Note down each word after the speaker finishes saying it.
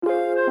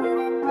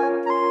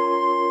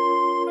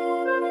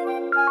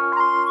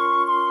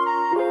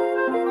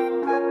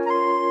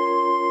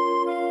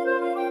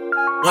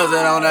What's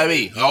that on that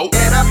beat? Oh.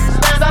 Get up,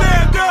 stand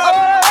up,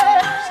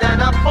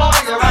 stand up for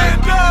your right.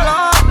 Get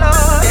up,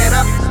 stand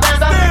up,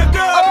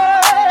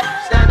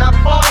 stand up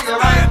for your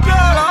right.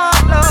 Get up,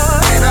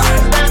 stand up,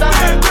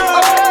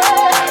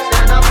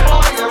 stand up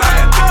for your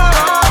right.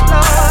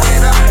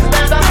 Get up,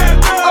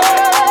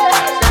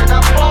 stand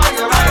up for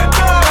your right.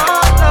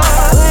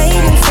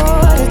 Waiting for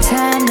the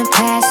time to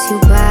pass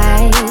you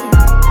by.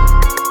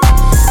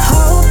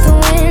 Hope the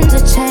winds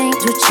of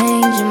change will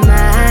change your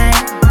mind.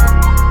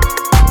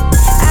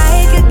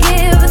 I could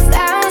give 1,000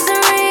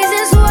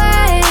 reasons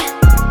why,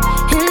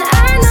 and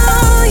I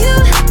know you,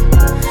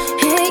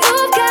 and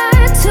you've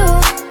got to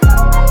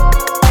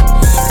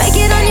make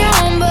it on your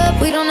own,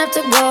 but we don't have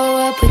to grow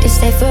up, we can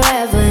stay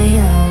forever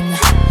young.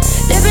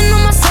 Living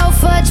on my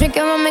sofa,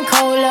 drinking rum and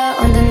cola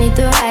underneath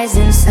the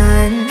rising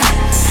sun.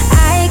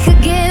 I could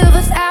give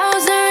 1,000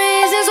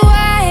 reasons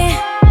why,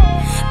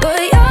 but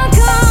you're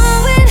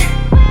going,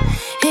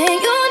 and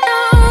you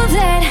know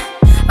that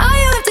all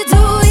you have to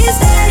do is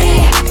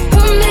stay a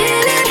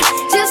minute.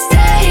 Just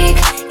take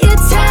your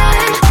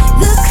time,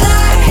 the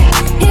clock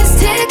is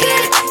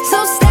ticking,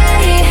 so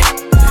stay.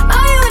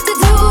 All you have to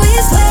do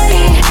is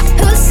wait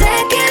a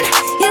second.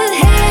 Your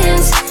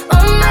hands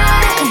on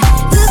mine,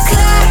 the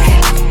clock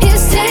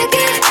is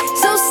ticking,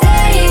 so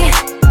stay.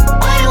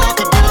 All you have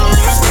to do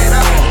is get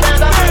up,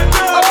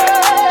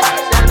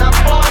 stand up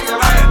for your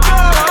right.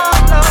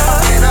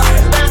 Get up,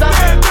 stand up.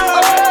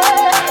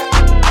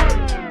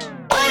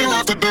 All you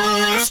have to do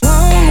is.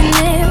 Won't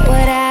admit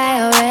what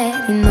I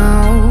already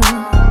know.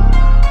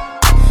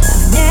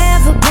 I've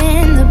never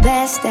been the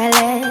best at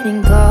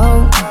letting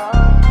go.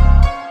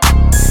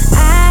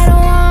 I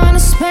don't wanna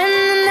spend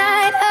the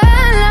night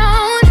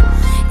alone.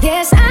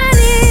 Yes, I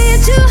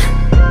need you,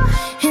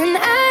 and I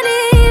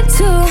need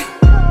to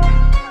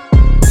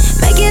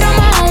make it on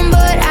my own,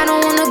 but I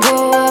don't wanna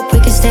grow up, we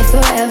can stay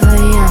forever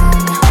young.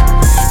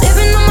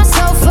 Living on my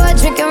sofa,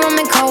 drinking rum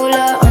and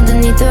cola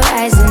underneath the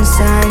rising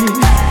sun.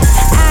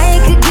 I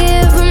could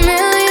give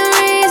 1,000,000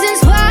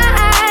 reasons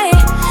why,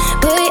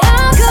 but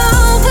you're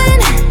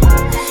going,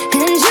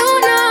 and you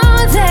know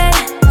that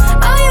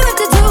all you have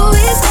to do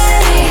is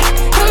stay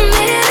a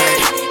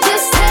minute.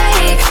 Just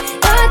take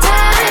your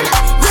time,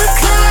 the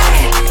clock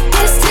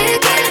is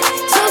ticking,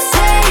 so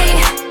stay.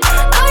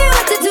 All you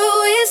have to do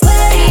is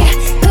wait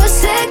a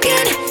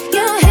second.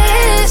 Your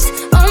hands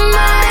on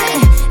mine,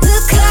 the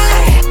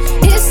clock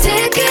is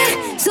ticking,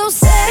 so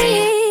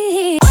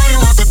stay. All you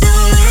have to do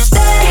is.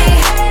 Stay.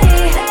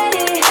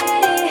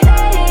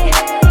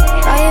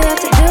 All you have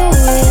to do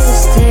is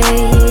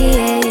stay.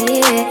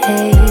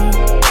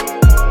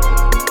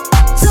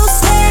 So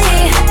stay.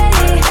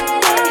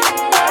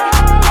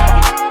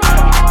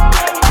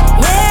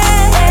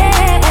 Yeah.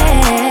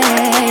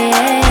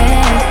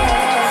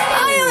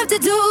 All you have to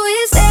do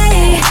is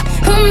stay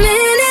a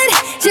minute.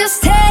 Just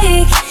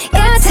take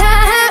your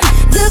time.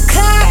 The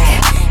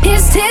clock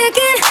is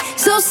ticking,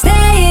 so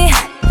stay.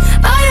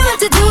 All you have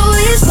to do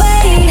is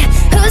wait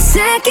a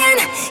second.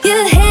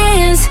 Your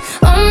hands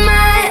on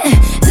mine,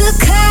 the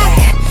clock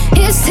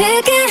is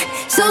ticking,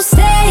 so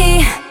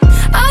stay.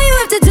 All you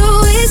have to do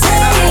is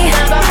stay.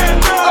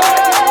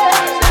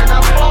 Stand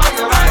up for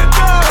your right.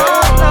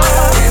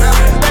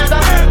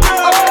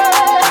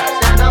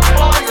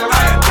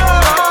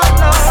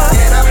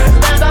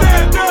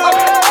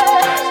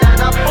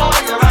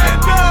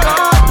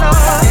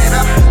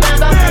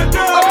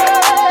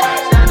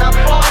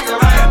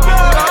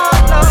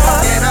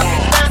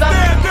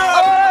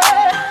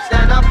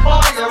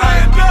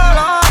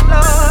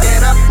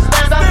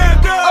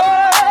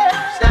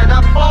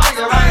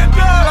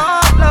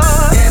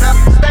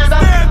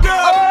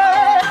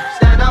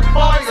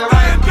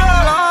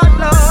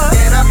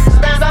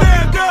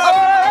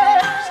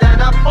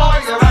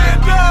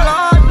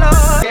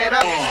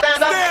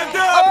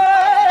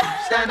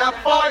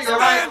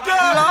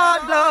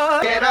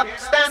 Get up,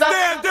 stand up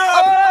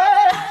for your right. Get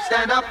up,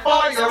 stand up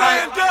for your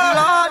right.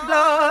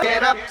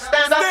 Get up,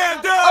 stand up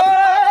for your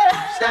right.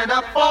 Get up, stand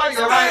up for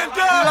your right.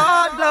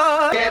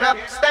 Get up,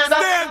 stand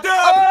up for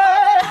your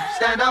right. Get up,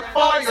 stand up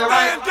for your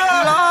right. Get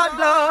up,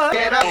 stand up for your right.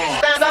 Get up,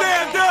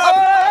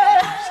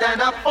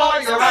 stand up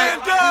for your right.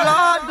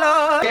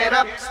 Get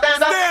up,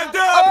 stand up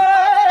for your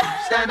right. Get up,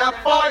 stand up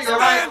for your right. Get up, stand up for your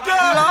right.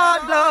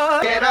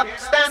 Get up,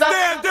 stand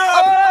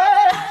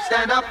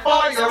up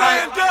for your right. Get up, stand up for your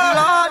right.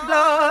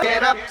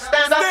 Get up,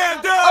 stand up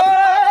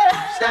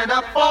for your right. Get up, stand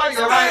up for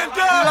your right.